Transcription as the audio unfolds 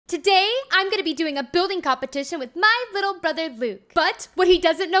Today, I'm gonna be doing a building competition with my little brother Luke. But what he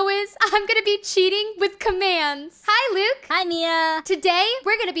doesn't know is I'm gonna be cheating with commands. Hi, Luke. Hi, Mia. Today,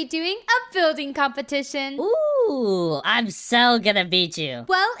 we're gonna be doing a building competition. Ooh, I'm so gonna beat you.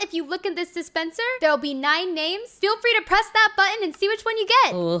 Well, if you look in this dispenser, there'll be 9 names. Feel free to press that button and see which one you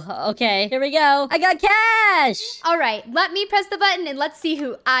get. Ooh, okay, here we go. I got cash. All right, let me press the button and let's see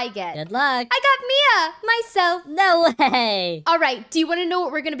who I get. Good luck. I got Mia, myself. No way. All right, do you want to know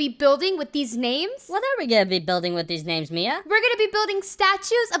what we're gonna be building with these names? What are we gonna be building with these names, Mia? We're gonna be building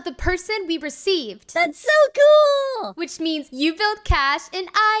statues of the person we received. That's so cool. Which means you build Cash and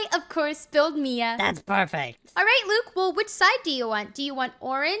I, of course, build Mia. That's perfect. All right, Luke, well, which side do you want? Do you want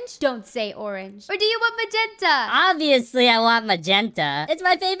orange? Don't say orange. Or do you want magenta? Obviously, I want magenta. It's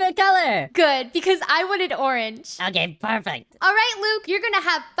my favorite color. Good, because I wanted orange. Okay, perfect. All right, Luke, you're gonna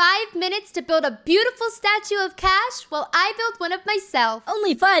have 5 minutes to build a beautiful statue of Cash while I build one of myself.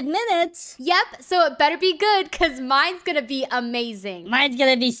 Only 5 minutes? Yep, so it better be good, because mine's gonna be amazing. Mine's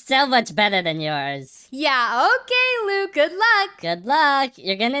gonna be so much better than yours. Yeah, okay, Luke, good luck. Good luck.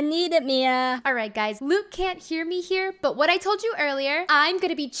 You're gonna need it, Mia. All right, guys, Luke can't hear me here, but what I told you earlier, I'm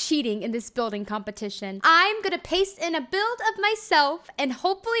gonna be cheating in this building competition. I'm gonna paste in a build of myself, and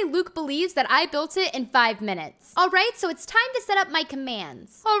hopefully Luke believes that I built it in 5 minutes. All right, so it's time to set up my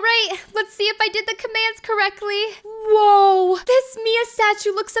commands. All right, let's see if I did the commands correctly. Whoa, this Mia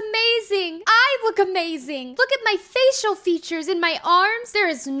statue looks amazing. I look amazing. Look at my facial features in my arms. There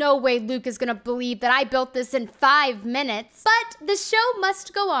is no way Luke is gonna believe that I built this in 5 minutes. But the show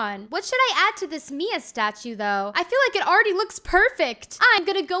must go on. What should I add to this Mia statue, though? I feel like it already looks perfect. I'm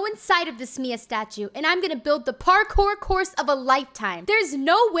gonna go inside of this Mia statue, and I'm gonna build the parkour course of a lifetime. There's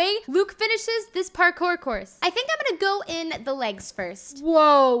no way Luke finishes this parkour course. I think I'm gonna go in the legs first.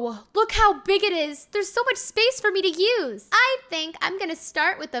 Whoa, look how big it is. There's so much space for me to use. I think I'm gonna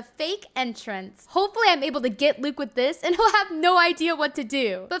start with a fake entrance. Hopefully I'm able to get Luke with this, and he'll have no idea what to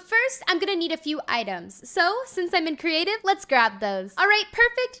do. But first, I'm gonna need a few items. So, since I'm in creative, let's grab those. All right,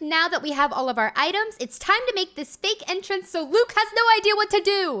 perfect. Now that we have all of our items, it's time to make this fake entrance so Luke has no idea what to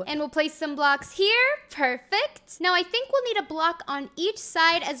do. And we'll place some blocks here. Perfect. Now I think we'll need a block on each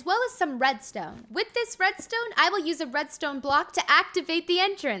side as well as some redstone. With this redstone, I will use a redstone block to activate the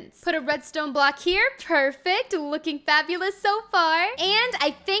entrance. Put a redstone block here. Perfect. Looking fabulous so far. And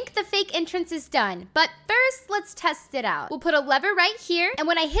I think the fake entrance is done. But first, let's test it out. We'll put a lever right here. And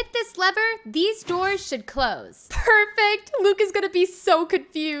when I hit this lever, these doors should close. Perfect. Luke is gonna be so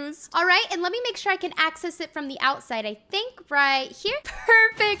confused. All right, and let me make sure I can access it from the outside. I think right here.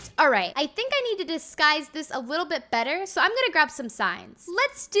 Perfect. All right, I think I need to disguise this a little bit better, so I'm gonna grab some signs.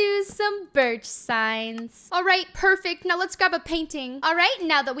 Let's do some birch signs. All right, perfect. Now let's grab a painting. All right,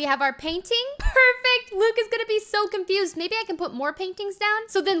 now that we have our painting, perfect. Luke is gonna be so confused. Maybe I can put more paintings down,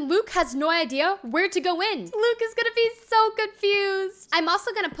 so then Luke has no idea where to go in. Luke is gonna be so confused. I'm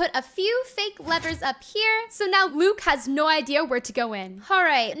also gonna put a few fake levers up here, so now Luke has no idea where to go in. All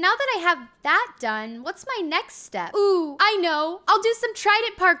right, now that I have that done, what's my next step? Ooh, I know. I'll do some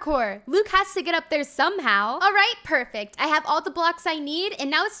trident parkour. Luke has to get up there somehow. All right, perfect. I have all the blocks I need, and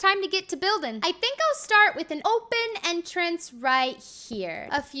now it's time to get to building. I think I'll start with an open entrance right here.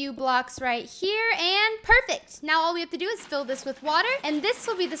 A few blocks right here, and perfect. Now all we have to do is fill this with water, and this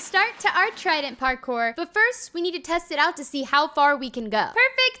will be the start to our trident parkour. But first, we need to test it out to see how far we can go.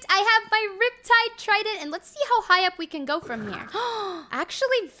 Perfect. I have my riptide trident, and let's see how high up we can go from here.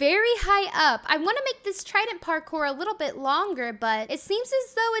 Actually, very high up. I want to make this trident parkour a little bit longer, but it seems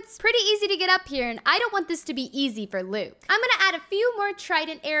as though it's pretty easy to get up here, and I don't want this to be easy for Luke. I'm gonna add a few more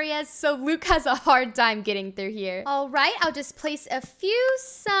trident areas so Luke has a hard time getting through here. All right, I'll just place a few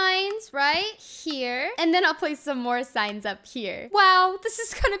signs right here, and then I'll place some more signs up here. Wow, this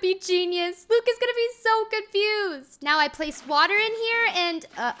is gonna be genius. Luke is gonna be so confused. Now I place water in here, and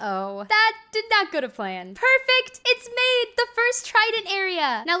uh-oh, that did not go to plan. Perfect, it's made the first trident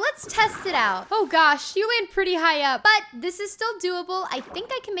area. Now let's test it out. Oh gosh, you land pretty high up, but this is still doable. I think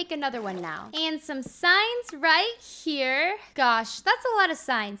I can make another one now. And some signs right here. Gosh, that's a lot of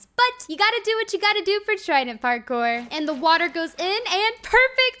signs, but you gotta do what you gotta do for trident parkour. And the water goes in, and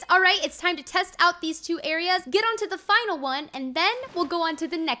perfect. All right, it's time to test out these 2 areas, get onto the final one, and then we'll go on to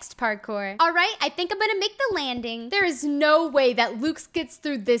the next parkour. All right, I think I'm gonna make the landing. There is no way that Luke gets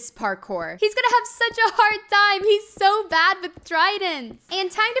through this parkour. He's gonna have such a hard time. He's so bad with tridents.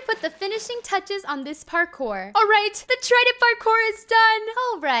 And time to put the finishing touches on this parkour. All right, the trident parkour is done.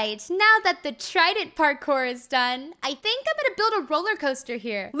 All right, now that the trident parkour is done, I think I'm gonna build a roller coaster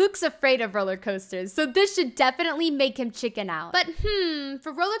here. Luke's afraid of roller coasters, so this should definitely make him chicken out. But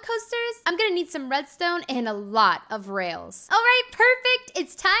for roller coasters, I'm gonna need some redstone and a lot of rails. All right, perfect.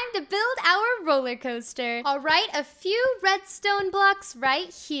 It's time roller coaster. All right, a few redstone blocks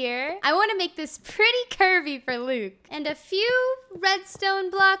right here. I want to make this pretty curvy for Luke. And a few redstone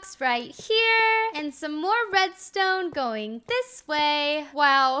blocks right here. And some more redstone going this way.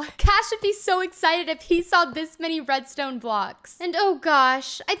 Wow, Cash would be so excited if he saw this many redstone blocks. And oh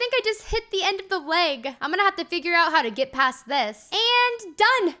gosh, I think I just hit the end of the leg. I'm gonna have to figure out how to get past this. And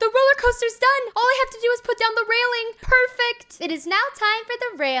done! The roller coaster's done! All I have to do is put down the railing. Perfect! It is now time for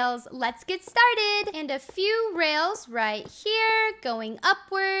the rails. Let's get started. And a few rails right here going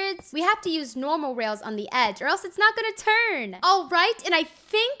upwards. We have to use normal rails on the edge or else it's not gonna turn. All right, and I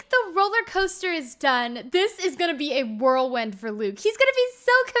think the roller coaster is done. This is gonna be a whirlwind for Luke. He's gonna be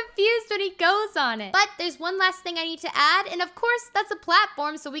so confused when he goes on it. But there's one last thing I need to add, and of course, that's a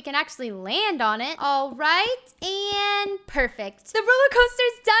platform so we can actually land on it. All right, and perfect. The roller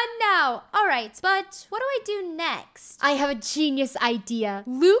coaster's done now. All right, but what do I do next? I have a genius idea.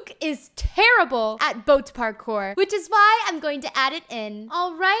 Luke is terrible at boat parkour, which is why I'm going to add it in.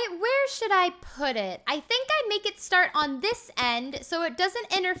 All right, where should I put it? I think I make it start on this end so it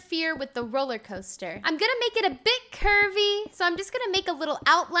doesn't interfere with the roller coaster. I'm gonna make it a bit curvy, so I'm just gonna make a little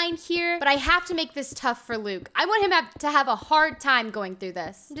outline here, but I have to make this tough for Luke. I want him to have a hard time going through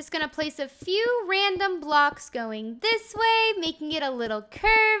this. I'm just gonna place a few random blocks going this way, making it a little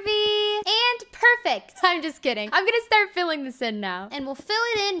curvy, and perfect. I'm just kidding. I'm gonna start filling this in now, and we'll fill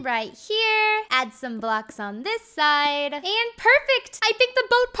it in right here, add some blocks on this side, and perfect. I think the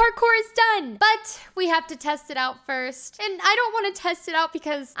boat parkour is done, but we have to test it out first, and I don't want to test it out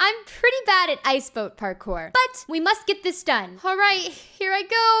because I'm pretty bad at ice boat parkour, but we must get this done. All right, here I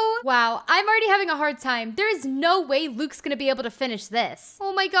go. Wow, I'm already having a hard time. There is no way Luke's gonna be able to finish this.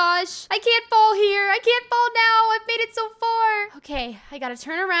 Oh my gosh, I can't fall here. I can't fall now. I've made it so far. Okay, I gotta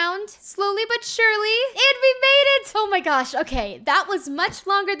turn around slowly but surely, and we made it. Oh my gosh, okay, that was much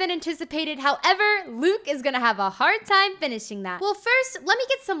longer than anticipated. However, Luke is gonna have a hard time finishing that. Well, first, let me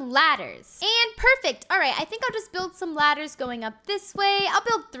get some ladders. And perfect. All right, I think I'll just build some ladders going up this way. I'll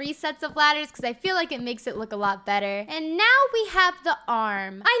build 3 sets of ladders because I feel like it makes it look a lot better. And now we have the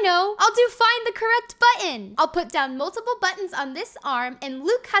arm. I know, I'll do find the correct button. I'll put down multiple buttons on this arm and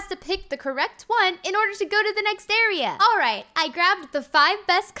Luke has to pick the correct one in order to go to the next area. All right, I grabbed the 5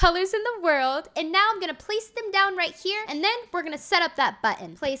 best colors in the world and now I'm gonna place them down right here and then we're gonna set up that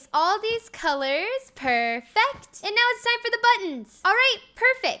button. Place all these colors, perfect. And now it's time for the buttons. All right,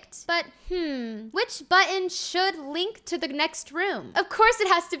 perfect. But which button should link to the next room? Of course it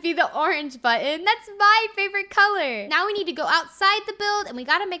has to be the orange button. That's my favorite color. Now we need to go outside the build and we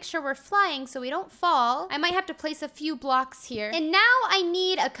gotta make sure we're flying so we don't fall. I might have to place a few blocks here. And now I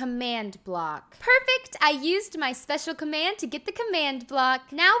need a command block. Perfect, I used my special command to get the command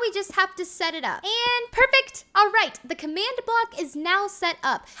block. Now we just have to set it up. And perfect, all right, the command block is now set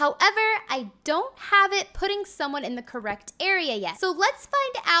up. However, I don't have it putting someone in the correct area yet. So let's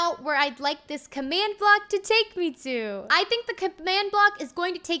find out where I'd like this command block to take me to. I think the command block is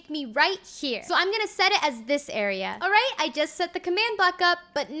going to take me right here. So I'm gonna set it as this area. All right, I just set the command block up,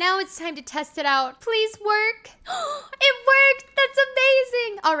 but now it's time to test it out. Please work. It worked, that's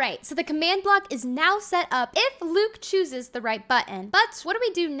amazing. All right, so the command block is now set up if Luke chooses the right button. But what do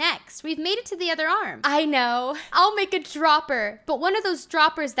we do next? We've made it to the other arm. I know, I'll make a dropper, but one of those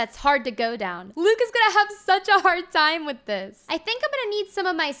droppers that's hard to go down. Luke is gonna have such a hard time with this. I think I'm gonna need some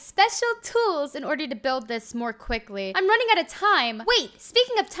of my special tools in order to build this more quickly. I'm running out of time. Wait,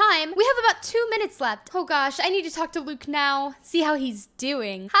 speaking of time, we have about 2 minutes left. Oh gosh, I need to talk to Luke now. See how he's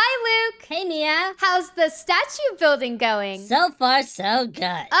doing. Hi, Luke. Hey, Mia. How's the statue building going? So far, so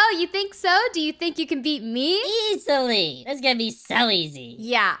good. Oh, you think so? Do you think you can beat me? Easily. It's gonna be so easy.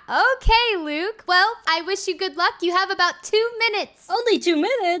 Yeah. Okay, Luke. Well, I wish you good luck. You have about 2 minutes. Only 2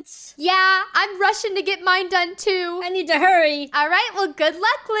 minutes? Yeah, I'm rushing to get mine done too. I need to hurry. All right, well, good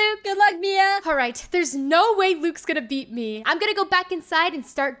luck, Luke. Good luck, Mia. All right, there's no way Luke's gonna beat me. I'm gonna go back inside and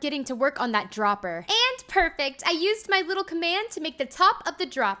start getting to work on that dropper. And perfect, I used my little command to make the top of the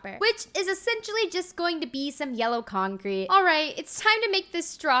dropper, which is essentially just going to be some yellow concrete. All right, it's time to make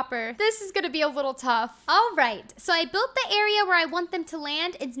this dropper. This is gonna be a little tough. All right, so I built the area where I want them to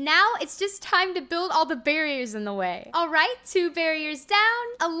land, and now it's just time to build all the barriers in the way. All right, 2 barriers down,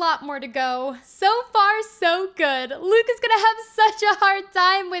 a lot more to go. So far, so good. Luke is gonna have such a hard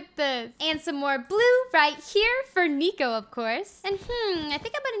time with this. And some more blue right here for Nico, of course. And I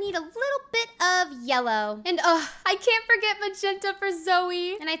think I'm gonna need a little bit of yellow. And I can't forget magenta for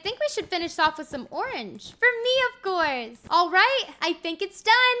Zoe. And I think we should finish off with some orange. For me, of course. All right, I think it's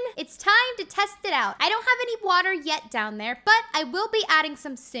done. It's time to test it out. I don't have any water yet down there, but I will be adding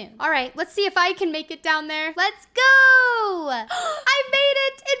some soon. All right, let's see if I can make it down there. Let's go. I made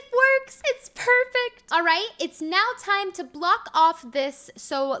it. It works. It's perfect. All right, it's now time to block off this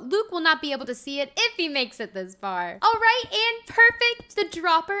so Luke will not be able to see it if he makes it this far. All right, and perfect. The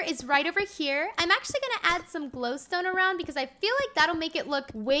dropper is right over here. I'm actually gonna add some glowstone around because I feel like that'll make it look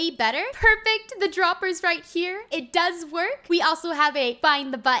way better. Perfect, the dropper's right here. It does work. We also have a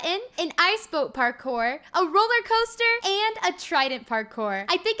find the button, an ice boat parkour, a roller coaster, and a trident parkour.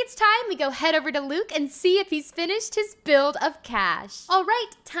 I think it's time we go head over to Luke and see if he's finished his build of Cash. All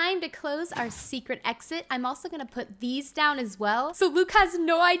right, time to close our secret exit. I'm also gonna put these down as well, so Luke has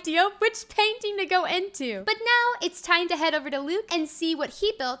no idea which painting to go into. But now it's time to head over to Luke and see what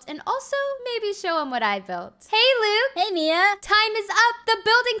he built and also maybe show him what I built. Hey, Luke. Hey, Mia. Time is up. The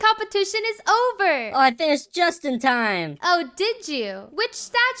building competition is over. Oh, I finished just in time. Oh, did you? Which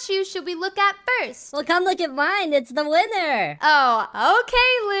statue should we look at first? Well, come look at mine. It's the winner. Oh,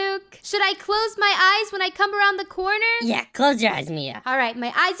 okay, Luke. Should I close my eyes when I come around the corner? Yeah, close your eyes, Mia. All right,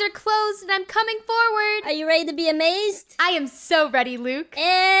 my eyes are closed and I'm coming forward. Are you ready to be amazed? I am so ready, Luke.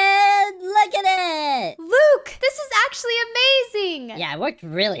 And look at it. Luke, this is actually amazing. Yeah, I worked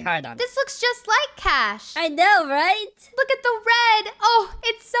really hard on it. This looks just like Cash. I know, right? Look at the red. Oh,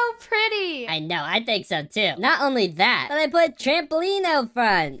 it's so pretty. I know, I think so too. Not only that, but I put trampoline out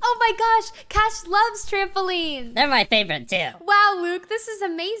front. Oh my gosh, Cash loves trampolines. They're my favorite too. Wow, Luke, this is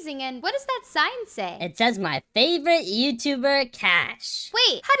amazing. And what does that sign say? It says my favorite YouTuber, Cash.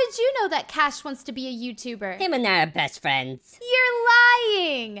 Wait, how did you know that Cash wants to be a YouTuber? Him and I are best friends. You're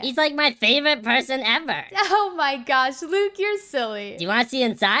lying. He's like my favorite person ever. Oh my gosh, Luke, you're silly. Do you want to see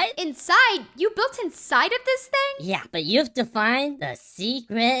inside? Inside? You built inside of this thing? Yeah, but you have to find the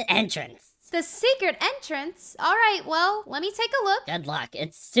secret entrance. The secret entrance? All right, well, let me take a look. Good luck.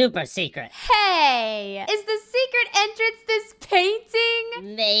 It's super secret. Hey, is the secret entrance this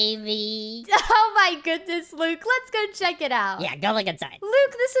painting? Maybe. Oh my goodness, Luke, let's go check it out. Yeah, go look inside.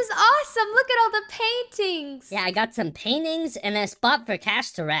 Luke, this is awesome. Look at all the paintings. Yeah, I got some paintings and a spot for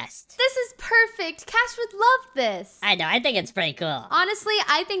Cash to rest. This is perfect. Cash would love this. I know, I think it's pretty cool. Honestly,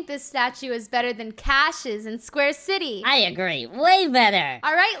 I think this statue is better than Cash's in Square City. I agree. Way better.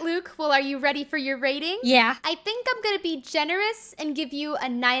 All right, Luke, well, are you ready for your rating? Yeah. I think I'm gonna be generous and give you a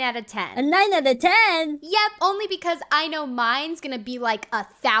 9 out of 10. A 9 out of 10? Yep, only because I know mine's gonna be like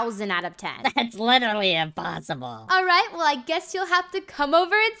 1,000 out of 10. That's literally impossible. All right, well, I guess you'll have to come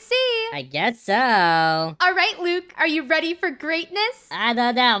over and see. I guess so. All right, Luke, are you ready for greatness? I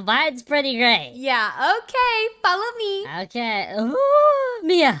don't know. Mine's pretty great. Yeah, okay, follow me. Okay. Ooh,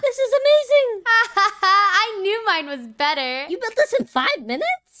 Mia, this is amazing. I knew mine was better. You built this in 5 minutes?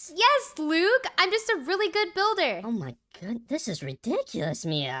 Yes, Luke, I'm just a really good builder. Oh my god, this is ridiculous,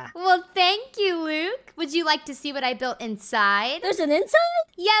 Mia. Well, thank you, Luke. Would you like to see what I built inside? There's an inside?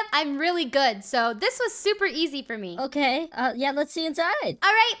 Yep, I'm really good, so this was super easy for me. Okay, yeah, let's see inside.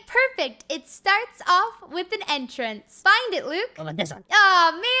 All right, perfect. It starts off with an entrance. Find it, Luke. What about this one?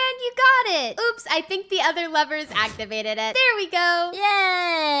 Oh man, you got it. Oops, I think the other levers activated it. There we go.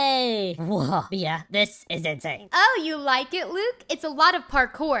 Yay! Whoa, Mia, this is insane. Oh, you like it, Luke? It's a lot of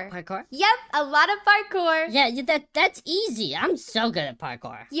parkour. Parkour? Yep, a lot of parkour. Yeah, that's easy. I'm so good at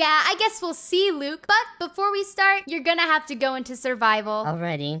parkour. Yeah, I guess we'll see, Luke. But before we start, you're gonna have to go into survival.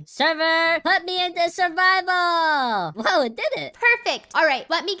 Alrighty. Server, put me into survival! Whoa, it did it. Perfect. All right,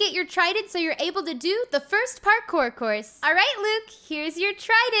 let me get your trident so you're able to do the first parkour course. All right, Luke, here's your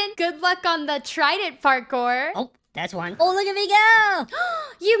trident. Good luck on the trident parkour. Oh, that's one. Oh, look at me go!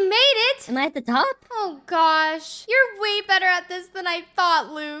 You made it! Am I at the top? Oh gosh, you're way better at this than I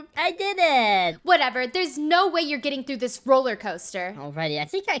thought, Luke. I did it! Whatever, there's no way you're getting through this roller coaster. Alrighty, I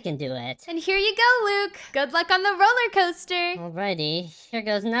think I can do it. And here you go, Luke. Good luck on the roller coaster. Alrighty, here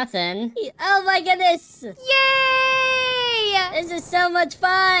goes nothing. Oh my goodness! Yay! This is so much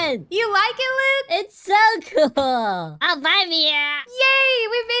fun! You like it, Luke? It's so cool! Oh, bye, Mia! Yay!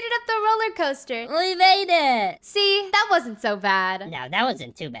 We made it up the roller coaster. We made it! See, that wasn't so bad. No, that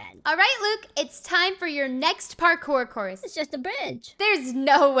wasn't too bad. All right, Luke, it's time for your next parkour course. It's just a bridge. There's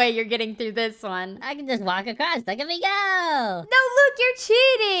no way you're getting through this one. I can just walk across. Look at me go! No, Luke, you're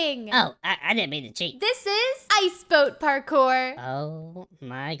cheating. Oh, I didn't mean to cheat. This is ice boat parkour. Oh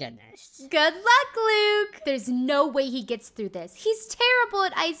my goodness. Good luck, Luke. There's no way he gets through this. He's terrible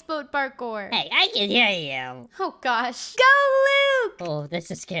at ice boat parkour. Hey, I can hear you. Oh, gosh. Go, Luke. Oh,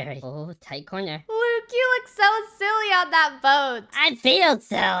 this is scary. Oh, tight corner. Luke, you look so silly on that boat. I feel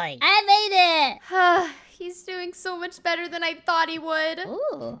silly. I made it. He's doing so much better than I thought he would.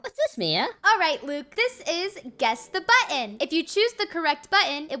 Ooh, what's this, Mia? All right, Luke, this is Guess the Button. If you choose the correct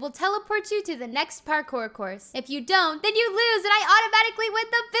button, it will teleport you to the next parkour course. If you don't, then you lose and I automatically win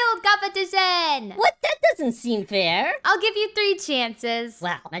the build competition. What? That doesn't seem fair. I'll give you 3 chances.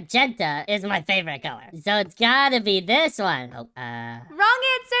 Well, magenta is my favorite color, so it's gotta be this one. Oh, Wrong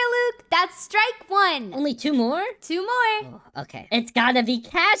answer, Luke. That's strike 1. only 2 more? 2 more. Oh, okay. It's gotta be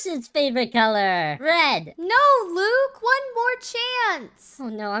Cash's favorite color, red. No, Luke. 1 more chance. Oh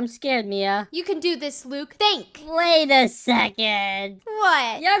no, I'm scared, Mia. You can do this, Luke. Think. Wait a second.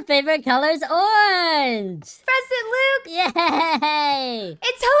 What? Your favorite color's orange. Press it, Luke. Yay!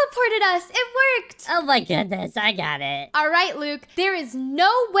 It teleported us. It worked. Oh my goodness, I got it. All right, Luke. There is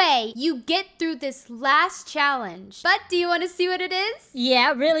no way you get through this last challenge. But do you want to see what it is?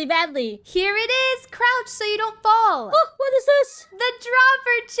 Yeah, really badly. Here it is. Crouch so you don't fall. Oh, what is this? The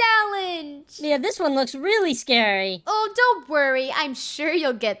dropper challenge. Yeah, this one looks really scary. Oh, don't worry. I'm sure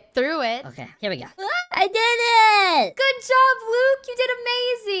you'll get through it. Okay, here we go. I did it! Good job, Luke. You did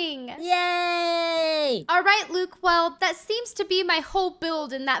amazing. Yay! All right, Luke. Well, that seems to be my whole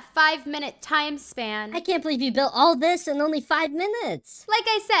build in that 5-minute time span. I can't believe you built all this in only 5 minutes. Like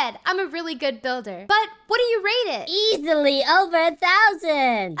I said, I'm a really good builder. But what do you rate it? Easily over 1,000.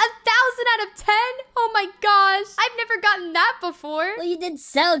 1,000 out of 10? Oh my gosh. I've never gotten that before. Well, you did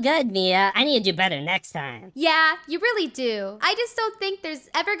so good, Mia. I need to do better next time. Yeah, you really do. I just don't think there's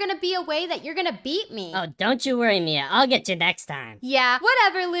ever gonna be a way that you're gonna beat me. Oh, don't you worry, Mia. I'll get you next time. Yeah,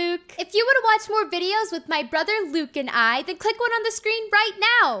 whatever, Luke. If you want to watch more videos with my brother Luke and I, then click one on the screen right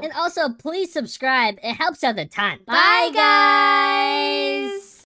now. And also, please subscribe. It helps out a ton. Bye, guys.